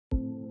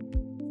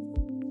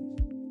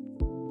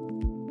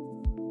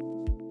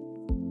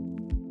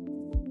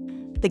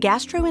The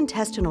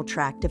gastrointestinal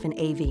tract of an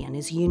avian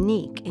is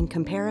unique in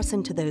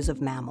comparison to those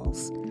of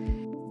mammals.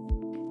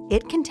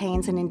 It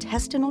contains an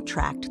intestinal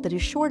tract that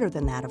is shorter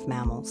than that of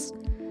mammals.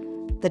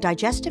 The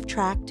digestive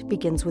tract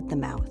begins with the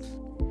mouth.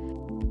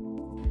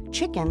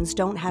 Chickens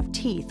don't have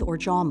teeth or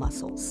jaw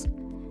muscles.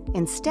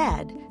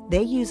 Instead,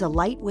 they use a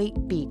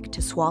lightweight beak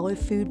to swallow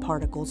food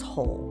particles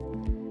whole.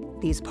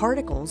 These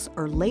particles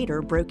are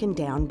later broken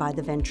down by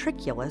the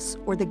ventriculus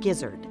or the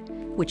gizzard,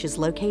 which is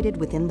located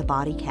within the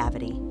body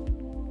cavity.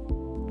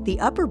 The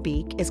upper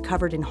beak is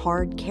covered in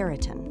hard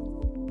keratin.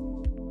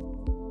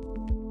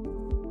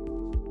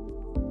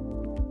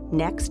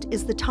 Next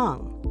is the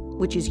tongue,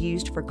 which is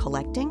used for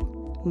collecting,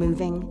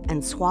 moving,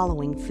 and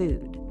swallowing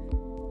food.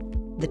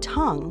 The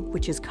tongue,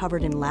 which is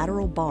covered in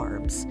lateral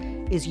barbs,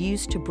 is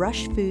used to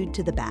brush food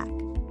to the back.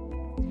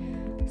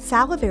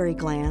 Salivary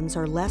glands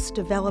are less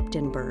developed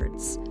in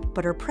birds,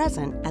 but are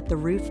present at the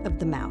roof of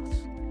the mouth.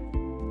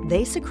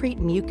 They secrete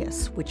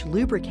mucus, which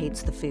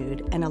lubricates the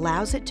food and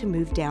allows it to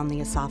move down the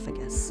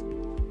esophagus.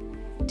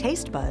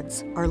 Taste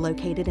buds are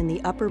located in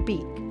the upper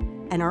beak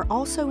and are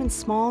also in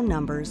small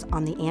numbers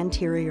on the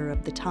anterior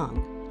of the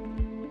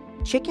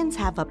tongue. Chickens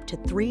have up to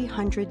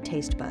 300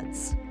 taste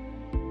buds.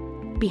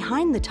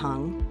 Behind the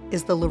tongue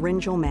is the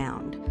laryngeal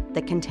mound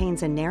that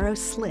contains a narrow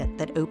slit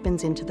that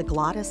opens into the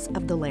glottis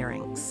of the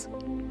larynx.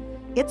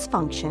 Its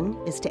function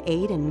is to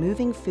aid in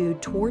moving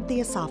food toward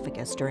the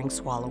esophagus during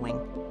swallowing.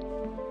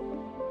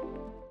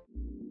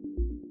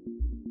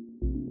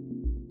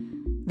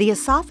 The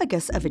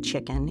esophagus of a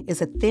chicken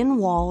is a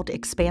thin-walled,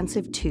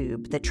 expansive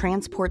tube that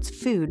transports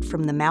food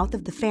from the mouth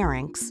of the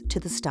pharynx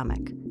to the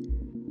stomach.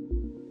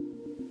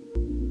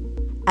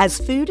 As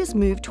food is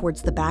moved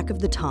towards the back of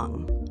the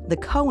tongue, the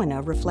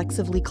choana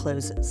reflexively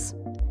closes.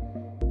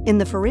 In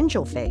the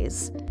pharyngeal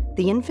phase,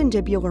 the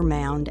infundibular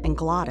mound and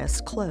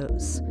glottis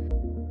close.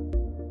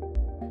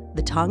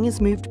 The tongue is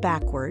moved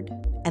backward,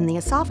 and the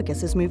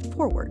esophagus is moved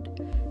forward,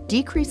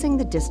 decreasing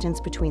the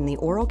distance between the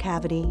oral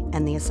cavity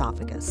and the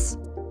esophagus.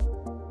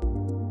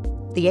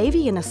 The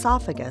avian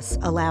esophagus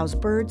allows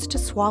birds to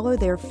swallow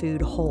their food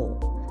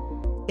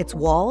whole. Its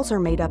walls are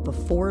made up of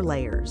 4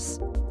 layers: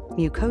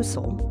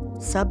 mucosal,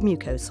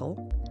 submucosal,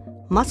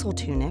 muscle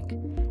tunic,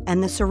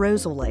 and the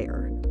serosal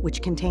layer,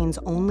 which contains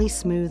only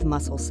smooth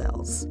muscle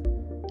cells.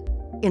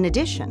 In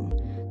addition,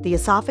 the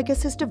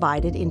esophagus is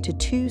divided into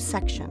 2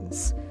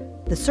 sections: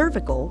 the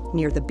cervical,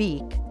 near the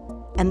beak,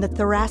 and the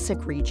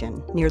thoracic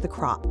region, near the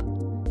crop.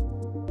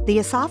 The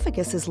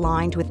esophagus is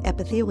lined with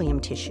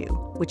epithelium tissue,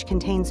 which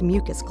contains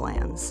mucus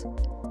glands.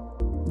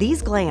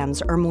 These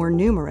glands are more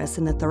numerous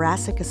in the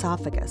thoracic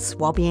esophagus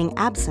while being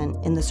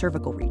absent in the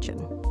cervical region.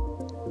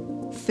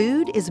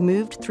 Food is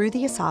moved through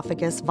the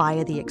esophagus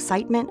via the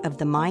excitement of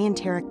the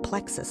myenteric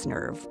plexus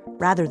nerve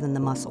rather than the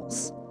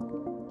muscles.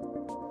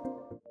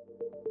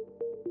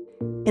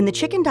 In the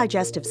chicken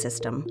digestive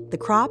system, the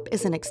crop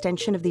is an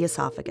extension of the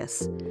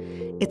esophagus.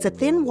 It's a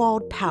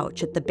thin-walled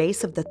pouch at the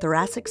base of the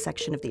thoracic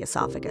section of the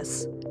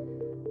esophagus.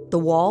 The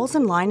walls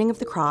and lining of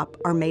the crop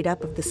are made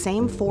up of the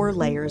same 4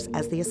 layers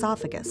as the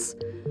esophagus: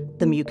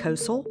 the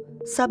mucosal,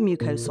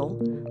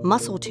 submucosal,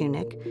 muscle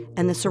tunic,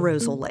 and the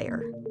serosal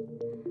layer.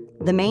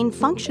 The main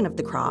function of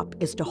the crop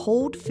is to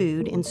hold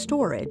food in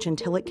storage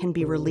until it can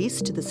be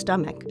released to the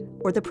stomach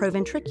or the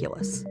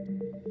proventriculus.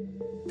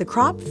 The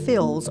crop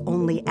fills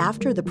only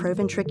after the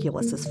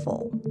proventriculus is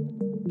full.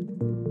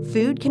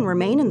 Food can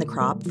remain in the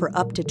crop for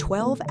up to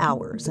 12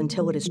 hours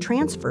until it is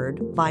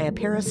transferred via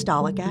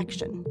peristaltic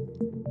action.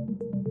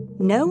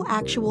 No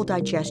actual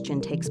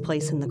digestion takes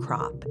place in the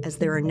crop, as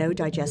there are no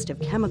digestive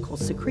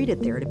chemicals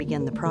secreted there to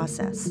begin the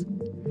process.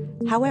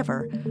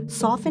 However,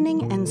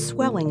 softening and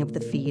swelling of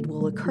the feed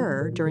will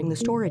occur during the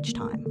storage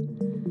time.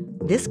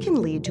 This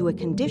can lead to a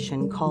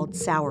condition called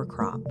sour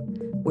crop,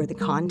 where the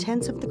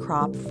contents of the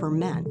crop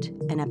ferment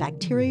and a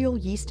bacterial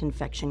yeast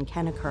infection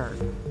can occur.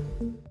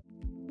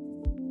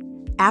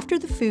 After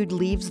the food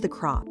leaves the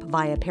crop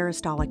via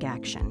peristaltic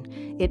action,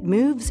 it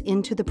moves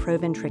into the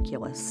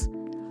proventriculus.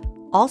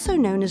 Also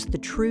known as the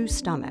true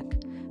stomach,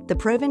 the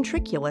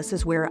proventriculus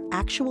is where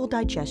actual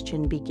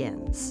digestion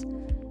begins.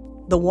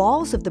 The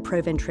walls of the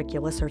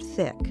proventriculus are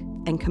thick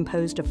and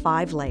composed of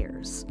 5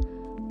 layers: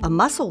 a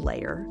muscle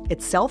layer,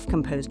 itself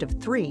composed of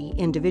 3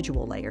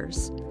 individual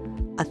layers,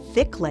 a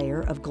thick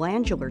layer of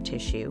glandular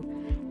tissue,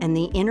 and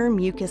the inner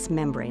mucous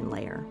membrane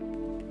layer.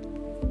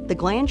 The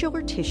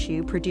glandular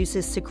tissue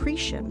produces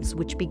secretions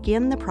which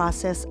begin the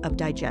process of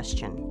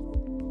digestion.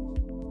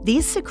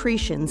 These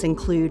secretions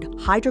include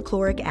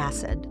hydrochloric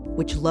acid,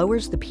 which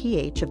lowers the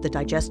pH of the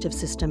digestive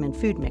system and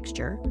food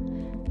mixture,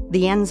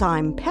 the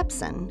enzyme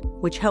pepsin,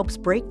 which helps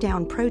break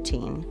down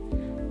protein,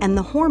 and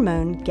the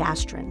hormone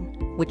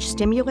gastrin, which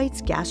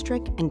stimulates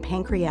gastric and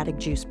pancreatic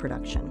juice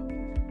production.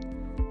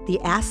 The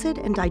acid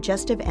and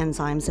digestive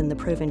enzymes in the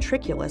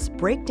proventriculus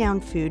break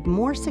down food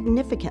more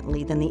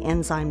significantly than the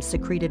enzymes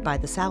secreted by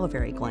the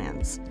salivary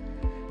glands.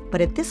 But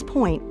at this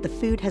point, the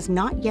food has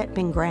not yet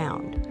been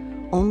ground,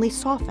 only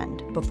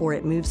softened before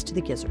it moves to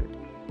the gizzard.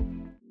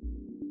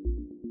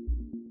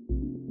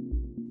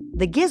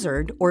 The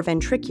gizzard, or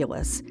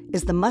ventriculus,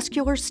 is the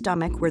muscular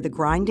stomach where the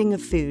grinding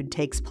of food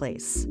takes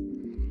place.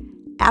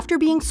 After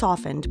being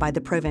softened by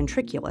the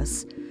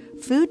proventriculus,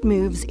 food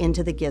moves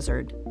into the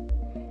gizzard.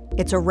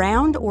 It's a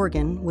round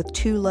organ with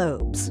two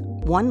lobes,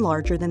 one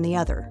larger than the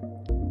other.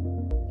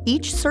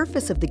 Each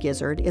surface of the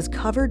gizzard is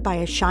covered by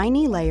a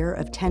shiny layer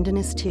of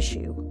tendinous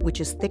tissue, which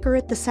is thicker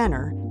at the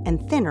center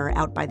and thinner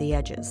out by the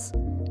edges.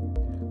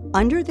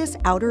 Under this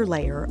outer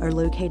layer are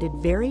located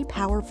very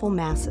powerful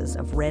masses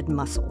of red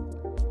muscle.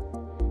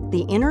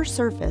 The inner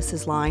surface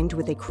is lined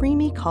with a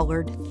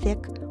creamy-colored,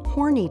 thick,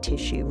 horny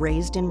tissue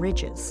raised in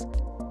ridges.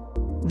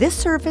 This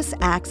surface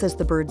acts as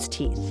the bird's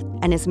teeth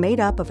and is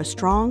made up of a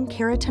strong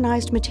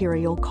keratinized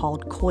material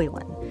called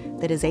choline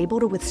that is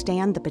able to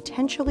withstand the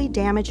potentially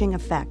damaging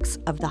effects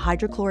of the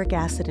hydrochloric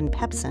acid and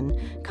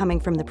pepsin coming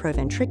from the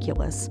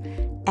proventriculus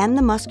and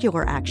the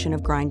muscular action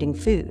of grinding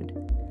food.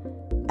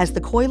 As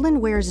the choline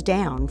wears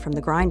down from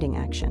the grinding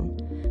action,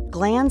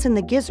 glands in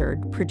the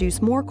gizzard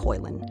produce more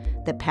choline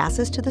that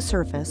passes to the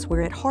surface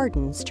where it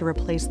hardens to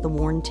replace the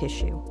worn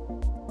tissue.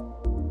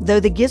 Though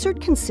the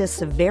gizzard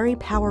consists of very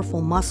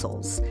powerful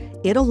muscles,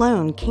 it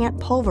alone can't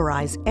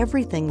pulverize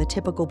everything the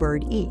typical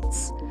bird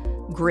eats.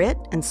 Grit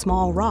and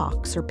small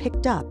rocks are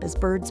picked up as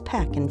birds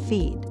peck and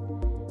feed.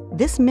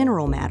 This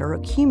mineral matter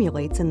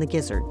accumulates in the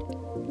gizzard,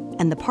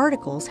 and the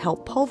particles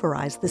help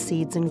pulverize the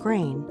seeds and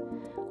grain.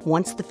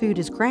 Once the food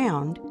is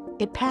ground,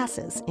 it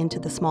passes into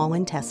the small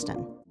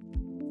intestine.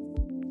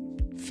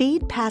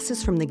 Feed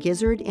passes from the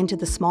gizzard into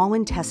the small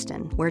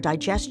intestine, where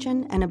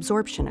digestion and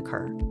absorption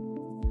occur.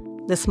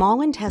 The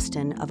small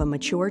intestine of a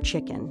mature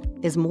chicken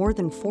is more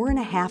than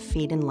 4.5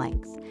 feet in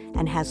length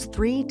and has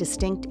 3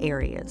 distinct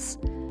areas: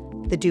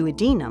 the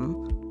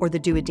duodenum, or the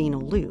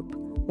duodenal loop,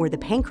 where the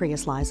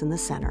pancreas lies in the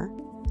center,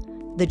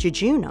 the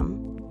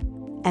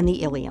jejunum, and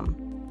the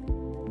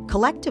ileum.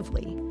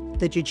 Collectively,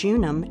 the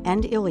jejunum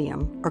and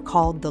ileum are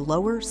called the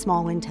lower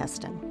small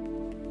intestine.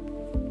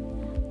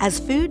 As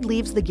food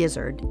leaves the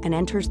gizzard and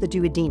enters the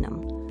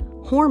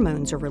duodenum,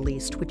 hormones are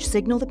released which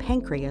signal the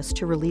pancreas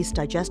to release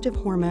digestive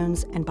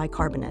hormones and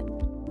bicarbonate.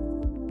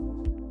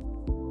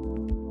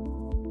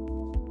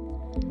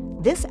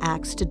 This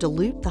acts to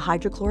dilute the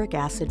hydrochloric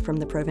acid from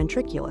the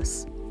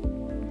proventriculus.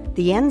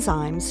 The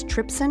enzymes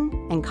trypsin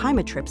and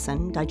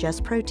chymotrypsin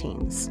digest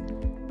proteins.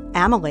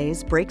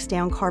 Amylase breaks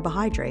down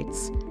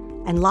carbohydrates,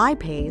 and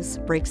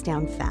lipase breaks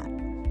down fat.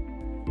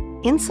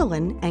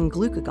 Insulin and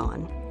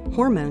glucagon,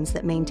 hormones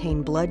that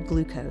maintain blood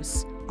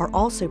glucose, are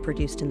also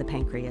produced in the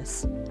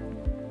pancreas.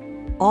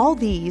 All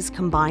these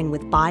combine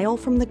with bile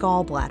from the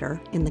gallbladder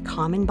in the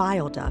common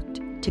bile duct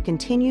to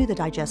continue the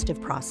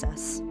digestive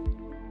process.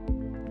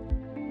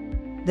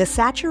 The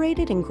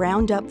saturated and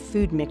ground up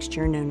food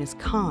mixture known as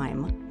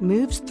chyme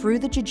moves through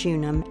the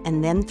jejunum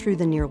and then through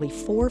the nearly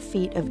 4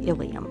 feet of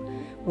ileum,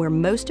 where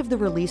most of the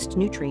released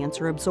nutrients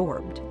are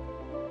absorbed.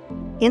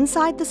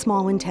 Inside the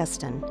small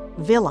intestine,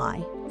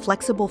 villi,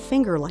 flexible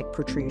finger-like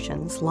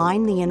protrusions,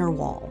 line the inner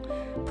wall,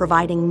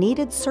 providing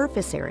needed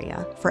surface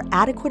area for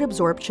adequate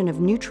absorption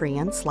of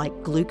nutrients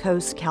like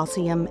glucose,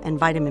 calcium, and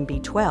vitamin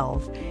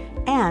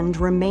B12, and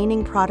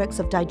remaining products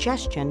of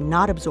digestion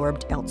not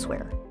absorbed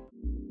elsewhere.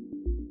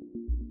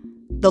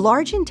 The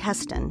large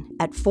intestine,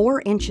 at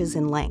 4 inches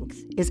in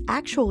length, is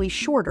actually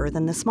shorter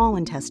than the small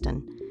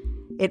intestine.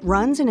 It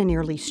runs in a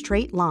nearly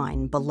straight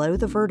line below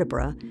the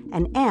vertebra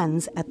and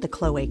ends at the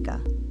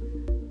cloaca.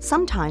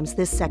 Sometimes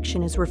this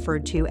section is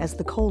referred to as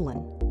the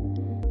colon.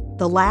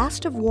 The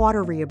last of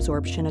water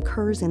reabsorption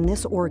occurs in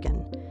this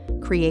organ,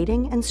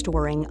 creating and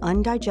storing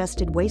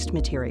undigested waste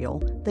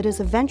material that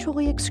is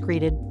eventually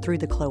excreted through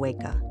the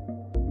cloaca.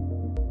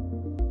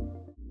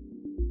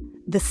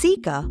 The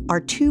ceca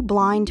are 2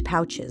 blind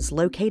pouches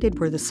located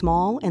where the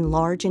small and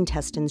large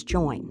intestines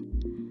join.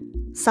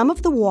 Some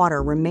of the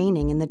water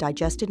remaining in the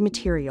digested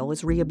material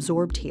is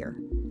reabsorbed here.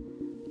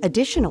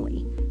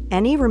 Additionally,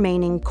 any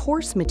remaining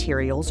coarse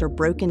materials are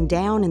broken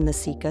down in the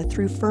ceca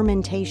through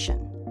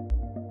fermentation.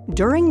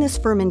 During this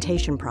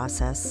fermentation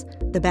process,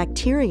 the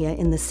bacteria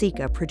in the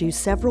ceca produce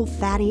several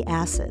fatty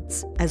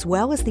acids, as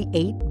well as the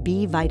 8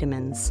 B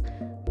vitamins: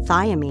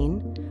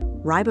 thiamine,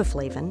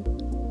 riboflavin,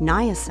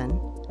 niacin,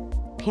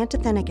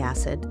 pantothenic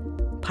acid,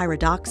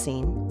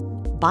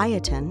 pyridoxine,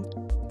 biotin,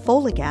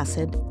 folic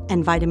acid,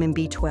 and vitamin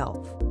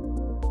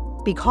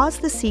B12. Because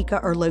the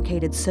ceca are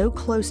located so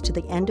close to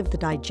the end of the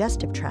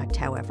digestive tract,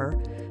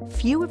 however,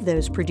 few of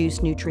those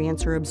produced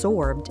nutrients are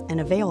absorbed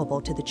and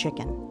available to the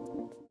chicken.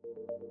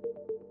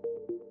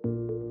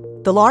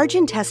 The large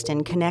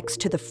intestine connects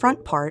to the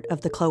front part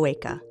of the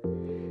cloaca.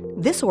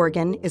 This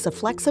organ is a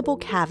flexible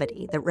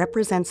cavity that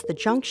represents the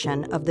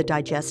junction of the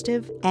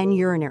digestive and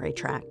urinary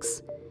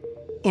tracts.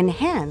 In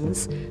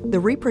hens, the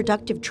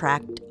reproductive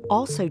tract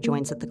also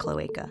joins at the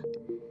cloaca.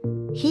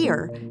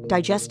 Here,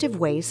 digestive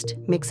waste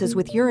mixes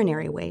with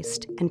urinary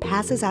waste and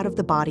passes out of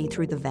the body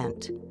through the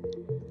vent.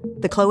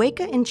 The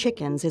cloaca in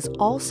chickens is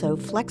also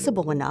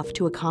flexible enough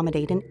to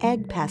accommodate an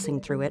egg passing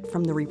through it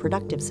from the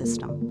reproductive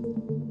system.